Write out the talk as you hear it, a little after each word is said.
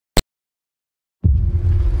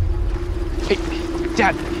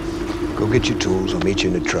Dad. Go get your tools. I'll meet you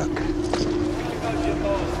in the truck.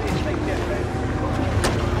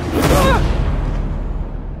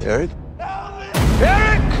 Eric?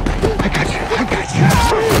 Eric! I got you.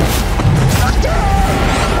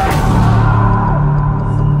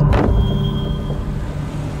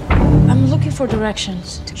 I'm looking for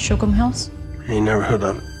directions to Shokum Hills. I ain't never heard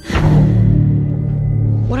of it.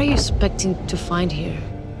 What are you expecting to find here?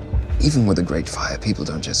 Even with a great fire, people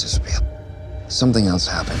don't just disappear. Something else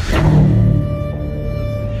happened.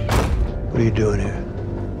 What are you doing here?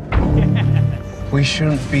 We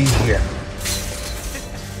shouldn't be here.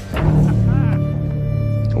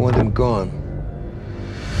 I want them gone.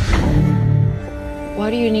 Why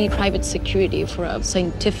do you need private security for a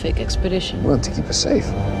scientific expedition? Well, to keep us safe.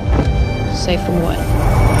 Safe from what?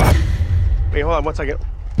 Wait, hold on 1 second.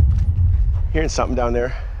 Hearing something down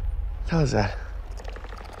there. What the hell is that?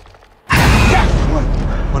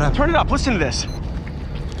 What happened? Turn it up, listen to this.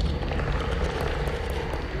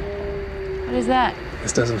 What is that?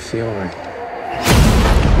 This doesn't feel right.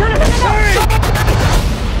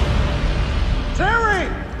 Terry!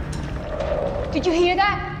 Did you hear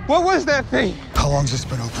that? What was that thing? How long's this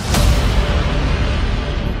been open?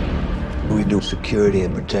 We do security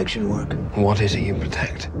and protection work. What is it you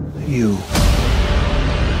protect? You.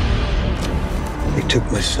 They took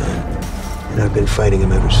my son, and I've been fighting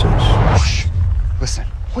him ever since. Shh. Listen.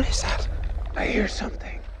 What is that? I hear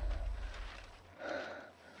something.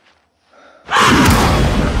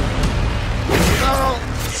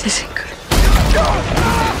 This isn't good.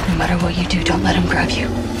 No matter what you do, don't let him grab you.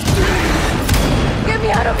 Get me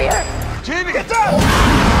out of here! Jamie, get down!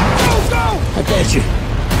 Go, go! I got you.